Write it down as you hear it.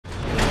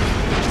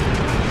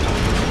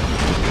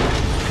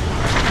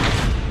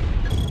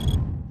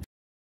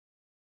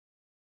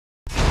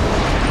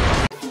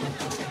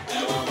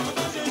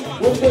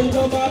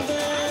ìjọba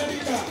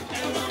Amẹ́ríkà.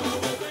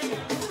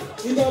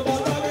 Ìjọba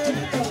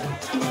Amẹ́ríkà.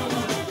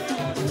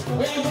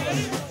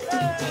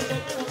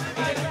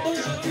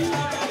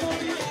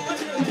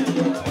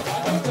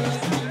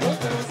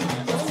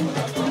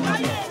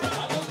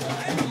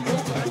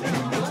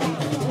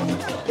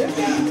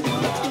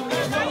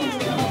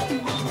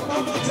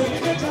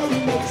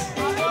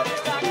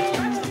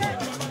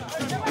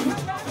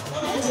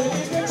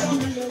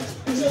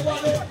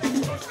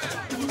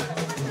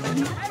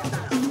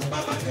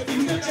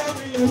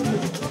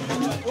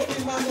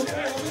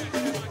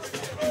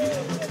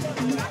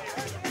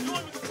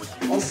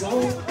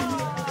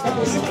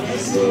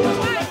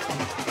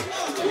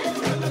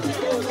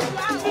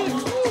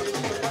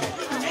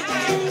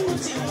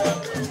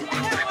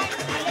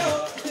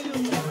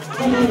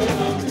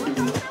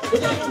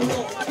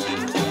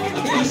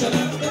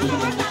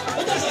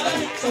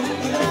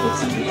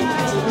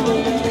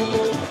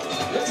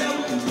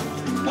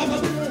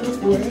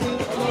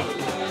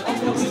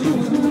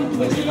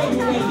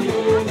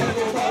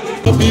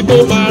 Bíbó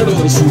máa rọ̀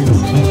sí.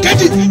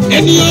 Kẹ́jì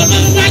ènìyàn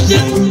máa wáyé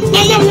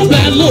ọlọ́run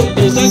bẹ́ẹ̀ ló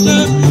kò ṣẹṣẹ́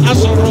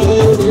àsọ̀rọ̀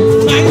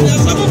àyè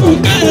sábàbù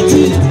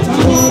káyọ̀tì.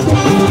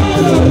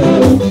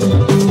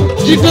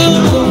 Jíkọ́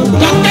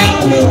kọ́kẹ́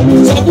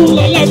sọ́kùn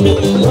lọ́lá mi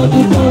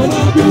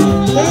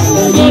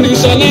lórí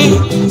ìṣọ̀lá.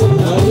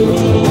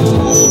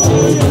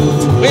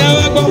 Bóyá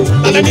wá gbọ́,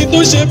 alẹ́ni tó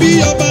ṣe bí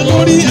ọba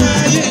lórí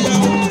ayé yà.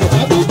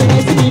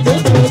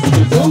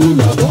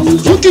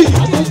 Fúkì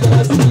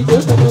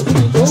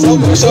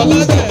sọ́kùn ṣọlá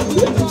dẹ̀.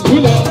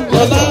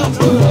 Lọ́lá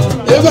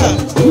Eva.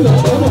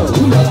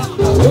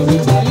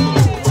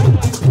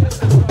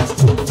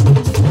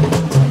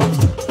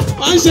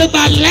 Wọ́n ṣe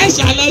ta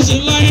lẹ́ṣà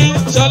lọ́sìn lọ́yẹ́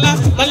ṣọlá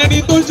lọ́lẹ́ni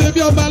tó ṣe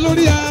bí ọba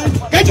lórí ayé.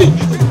 Kẹ́jì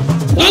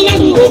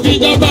lọ́lọ́run kò fi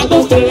ìjọba tó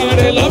fẹ́ra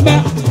rẹ̀ lọ́ba.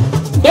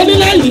 Tó ní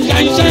lẹ́yìn ká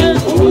iṣẹ́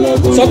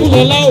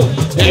sọ́kùnlọ́lá o.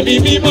 Ẹ̀mí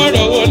mímọ́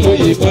rọ̀wọ́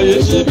lóye kọ́yé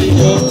ṣe bí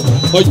yọ.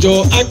 Ọjọ́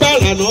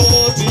agbára náà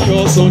ti yọ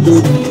sọ́dọ̀.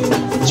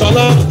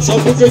 Ṣọlá sọ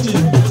fún Kẹ́jì.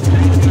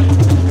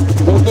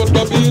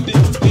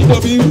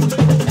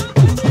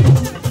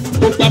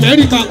 Gbogbo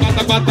Amẹ́ríkà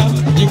pátápátá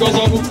jíkọ́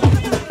sọ́kùn.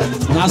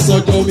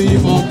 Lásọjọ́ mi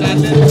mọ̀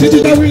kálẹ̀. Títí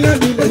dáwílẹ̀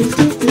nílẹ̀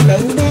ìtú ilẹ̀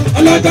ń bá.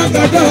 Ọlọ́jà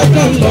kájọ́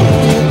ọ̀dọ́ lọ.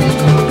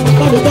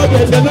 Báwo bá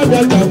bẹ̀ ẹ̀jẹ̀ náà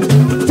bẹ̀ dàrú?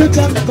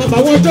 Títà bàbá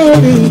wọn jọ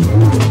orí.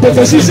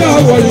 Gbogbo ṣiṣẹ́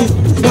àwọ̀ yìí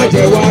má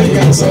jẹ́ wá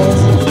yà sọ.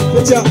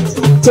 Títà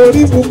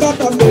torí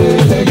bùkátà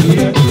lẹ́lẹ̀ yìí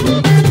rẹ̀.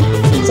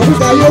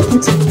 Sọ́kúta yóò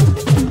kùtì.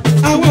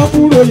 Àwọn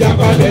àbúrò yà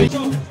balẹ̀ yìí.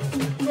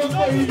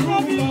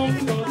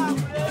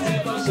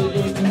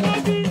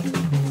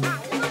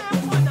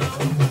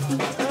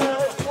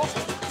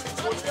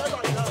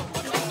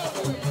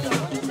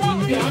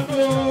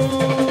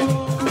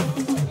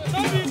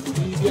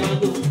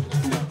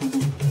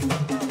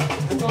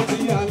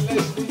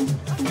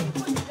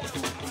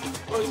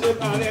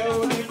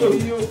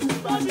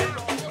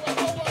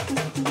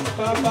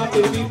 Bàbá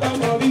tèmi bá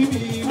mọ rí mi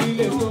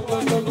ilé tó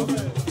pọ́njọ́gbọ́n.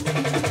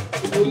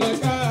 Ìbòlẹ̀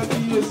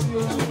káàkiyèsí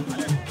o.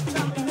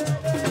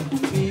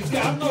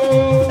 Ìdáná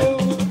o.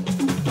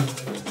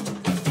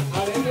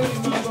 Ààrẹ lórí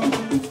máa bọ́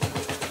mi.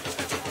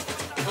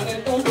 Ààrẹ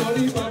tó mọ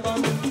rí bàbá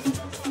mi.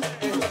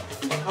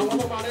 Àwọn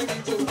ọmọ rẹ̀ ní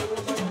tó.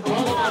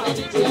 Àwọn ọmọ rẹ̀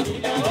ní tó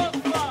nílẹ̀.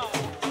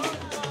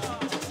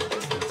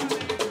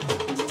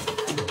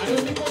 Ààrẹ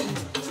onímọ̀ yìí.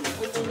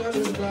 Ó tó lẹ́nu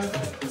ìgbà.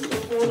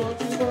 Ó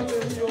rọ̀jú bá lè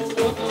yọ.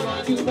 Ó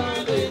rọ̀jú bá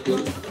lè yọ.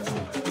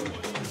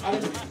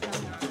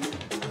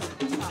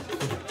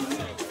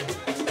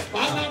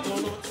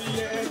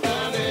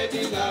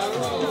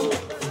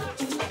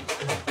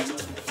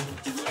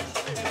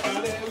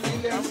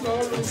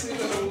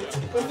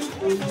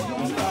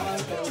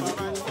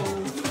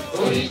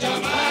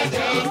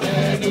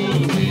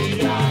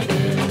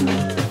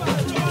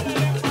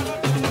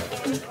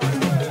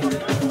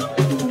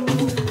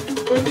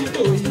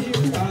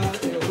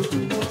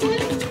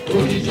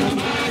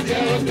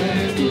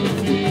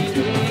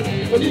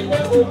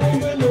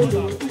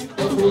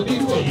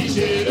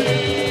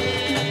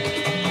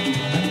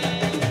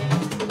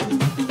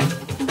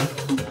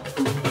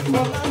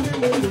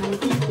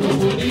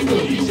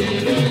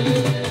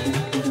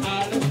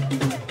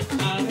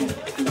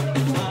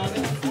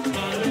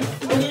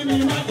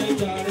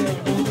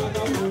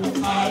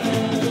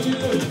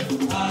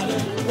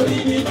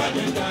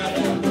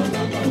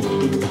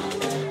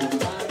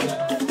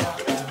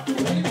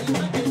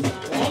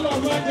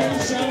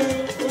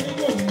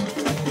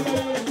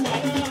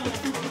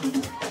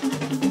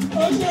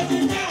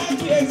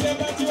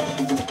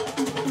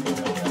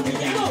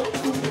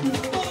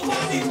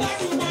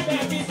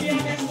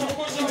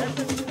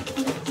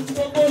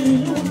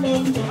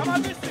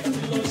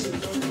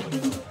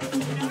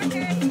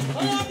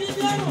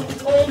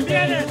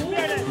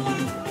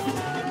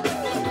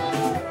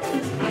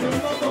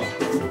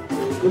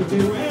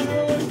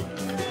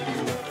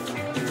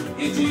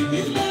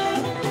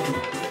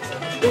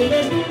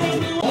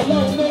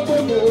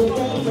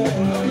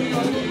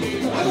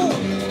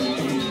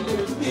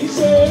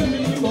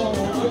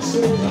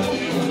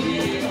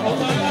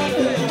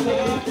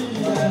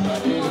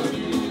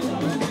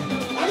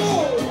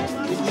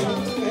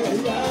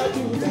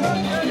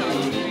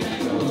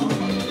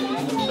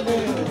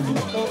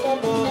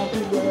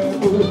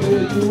 lè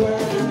ju ẹ.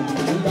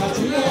 Ìgbà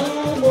tí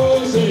wọ́n mo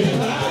ṣe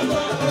lágbó,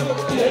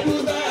 èlú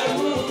bẹ́ẹ̀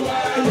ló wá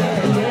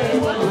yẹ̀yẹ́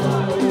wọn.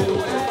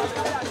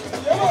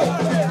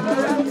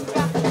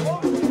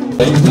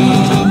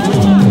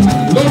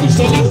 Lórí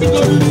sọlá fi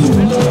lórí rí.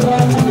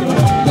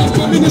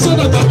 Lọ́kọ̀ mi ní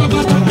sọ́dọ̀ tá a bá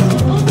bá.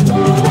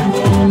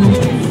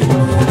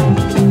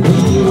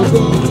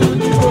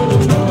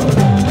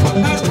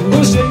 Ó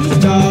ṣe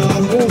ìjà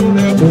fún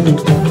rẹ̀ kù.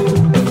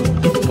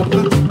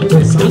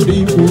 Sábì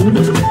kú.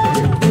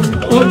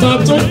 Ọba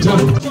tó jà.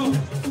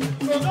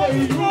 Gbogbo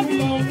ìlú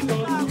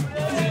London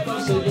ti bá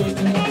ṣe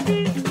lójú.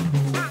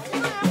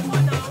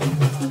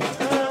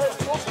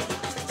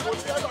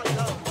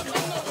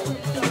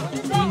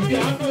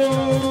 Ìbíàdó.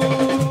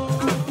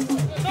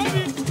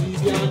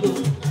 Ìbíàdó.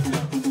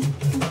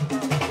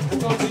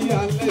 Ẹ̀kọ́ ti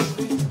Alesh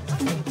ní.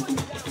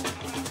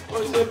 Ó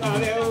ṣe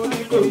bàrẹ̀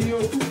oníkòyí o.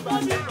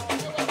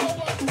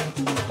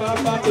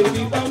 Bàbá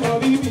tèmi tọmọ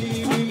bíbí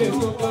ilé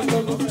gbogbo.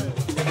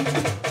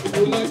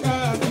 Ìbùlẹ̀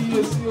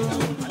káàkiyèsí o.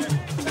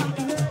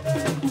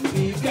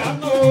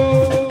 Ìbíàdó.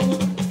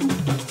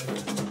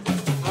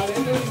 Ààrẹ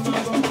lórí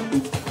bàbá mi.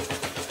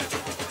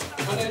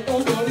 Ààrẹ tó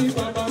borí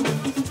bàbá mi.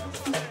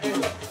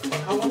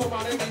 Àwọn ọmọ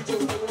rẹ̀ ní tó.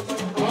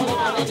 Àwọn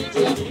ọmọ rẹ̀ ní tó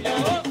ní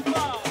dáná.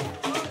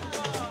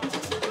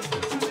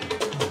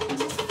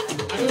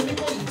 Ààrẹ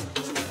oníkòyí.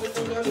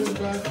 Gbogbo lẹ́nu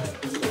gbà.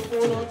 Gbogbo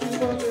ọdún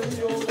bá lè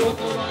yọ.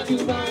 Gbogbo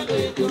ọdún bá lè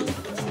yọ.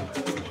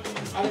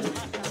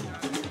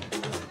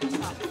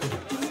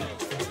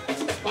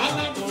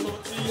 Bálámọ̀nà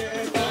tí ẹ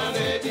bá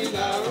rẹ̀ ní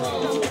làárọ̀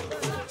o.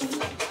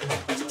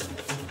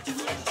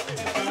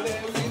 Ẹ̀ka rẹ̀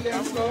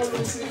William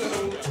lọ́rùn sílẹ̀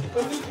o.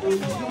 Oníkòyí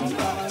ń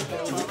bá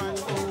ẹ̀wọ̀n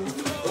o.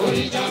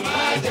 Òrìjà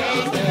máa jẹ́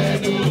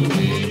ọ̀tẹ̀nu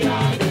mi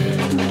jáde.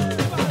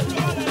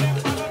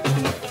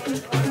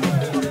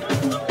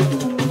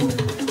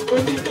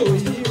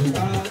 Oníkòyí ń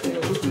bá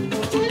ẹ̀wọ̀n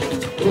o.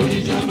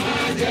 Òrìjà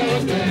máa jẹ́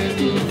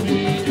ọ̀tẹ̀nu mi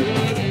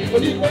jáde.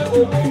 Oníkòyí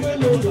owó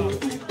mélòó lò?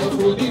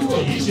 Ọkọ̀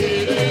Oníkòyí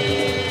ṣeré.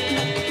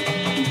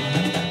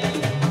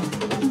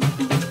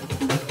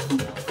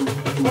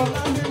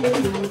 Ọlá mélòó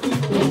lò?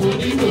 Ọkọ̀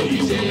Oníkòyí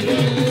ṣeré.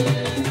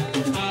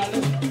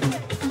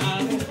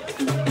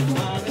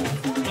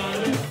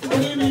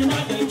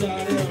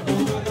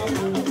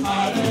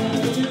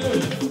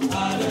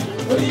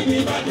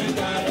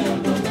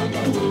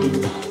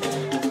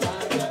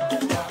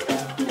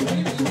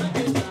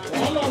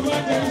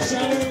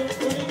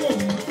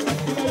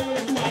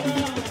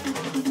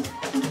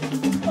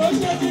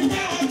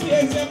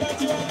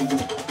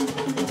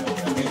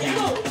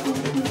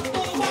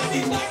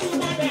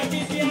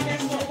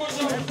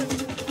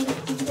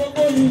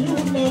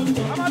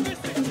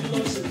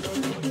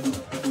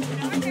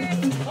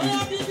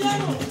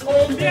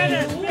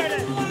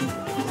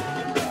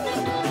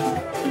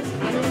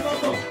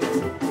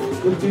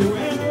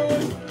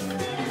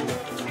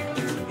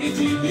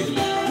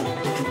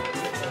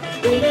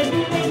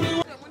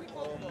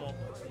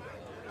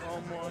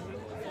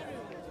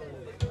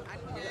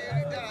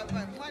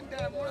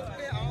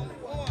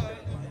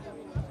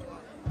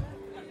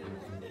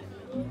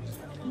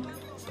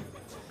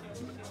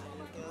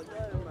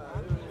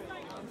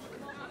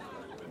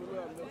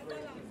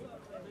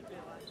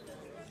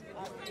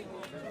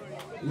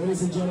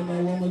 Ladies and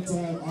gentlemen, one more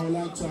time, I would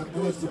like to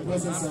acknowledge the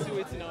presence of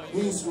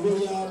His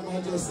Royal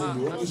Majesty,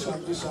 Onisha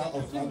Kisha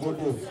of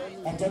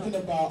Nagodo. I'm talking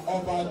about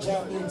Oba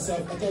Jami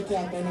himself. Ekeke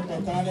Amenu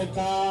Kokane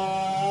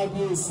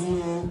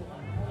Kabiyesi.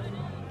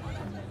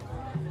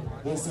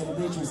 They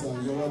celebrate you,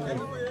 sir. You're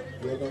welcome.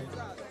 You're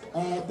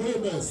welcome. Very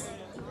best.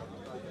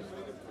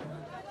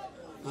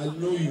 I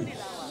know you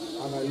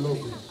and I love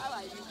you.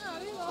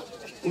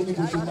 Only if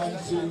you mind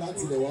to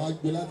láti lè wá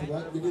gbé láti wá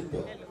gbé dé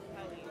tọ̀.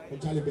 Mo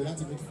jalè bẹ̀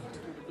láti midfield.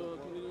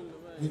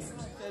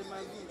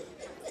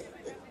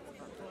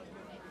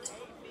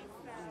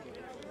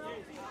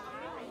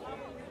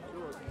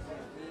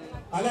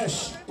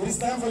 Alesh, it is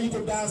time for you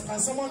to dance. Can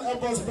someone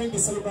help us bring the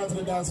celebrant to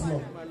the dance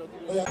floor?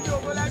 Oh, yeah.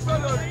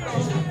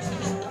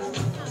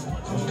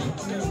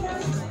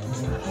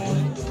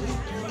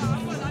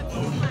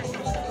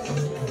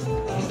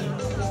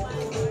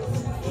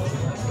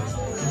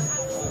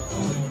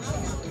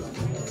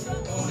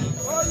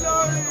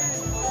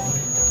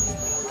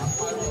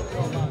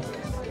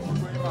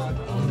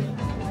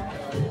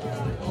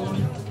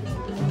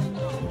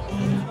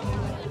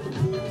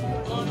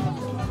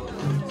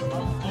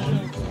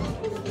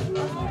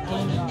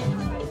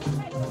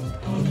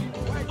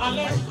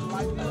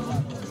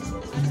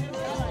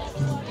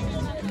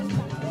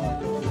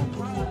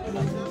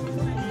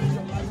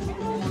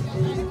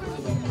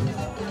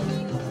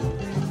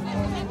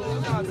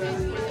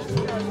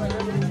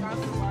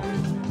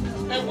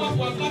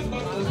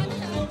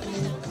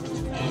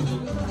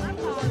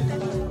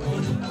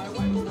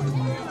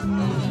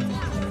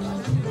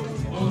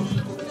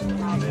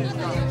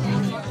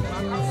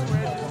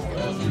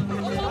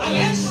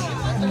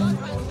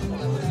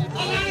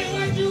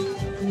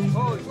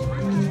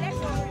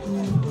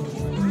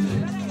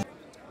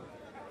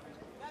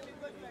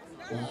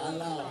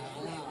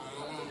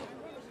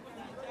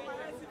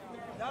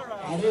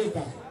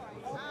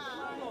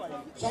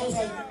 Sounds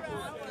like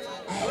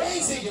I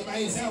always say to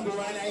myself, but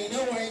I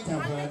know why it's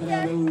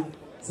happening.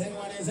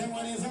 Someone.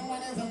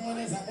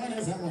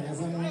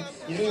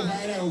 You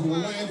find out who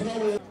my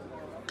problem.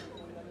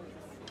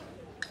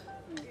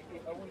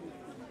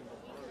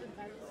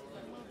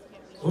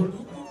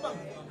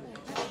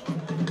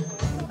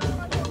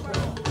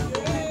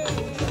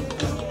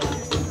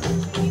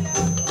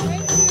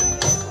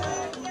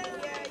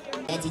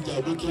 Láti jà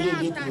ògbé kéré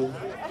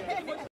lẹ́kọ̀ọ́.